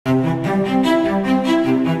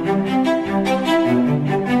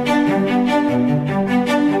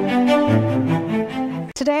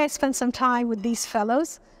spent some time with these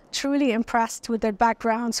fellows, truly impressed with their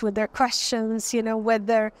backgrounds, with their questions, with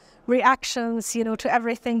their reactions, to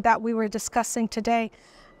everything that we were discussing today.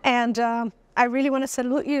 And I really want to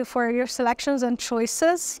salute you for your selections and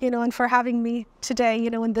choices, and for having me today,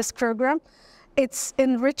 in this program. It's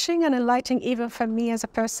enriching and enlightening even for me as a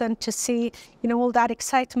person to see, all that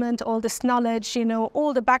excitement, all this knowledge,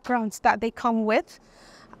 all the backgrounds that they come with.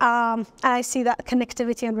 And I see that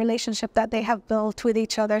connectivity and relationship that they have built with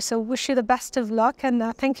each other. So wish you the best of luck, and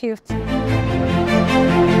thank you.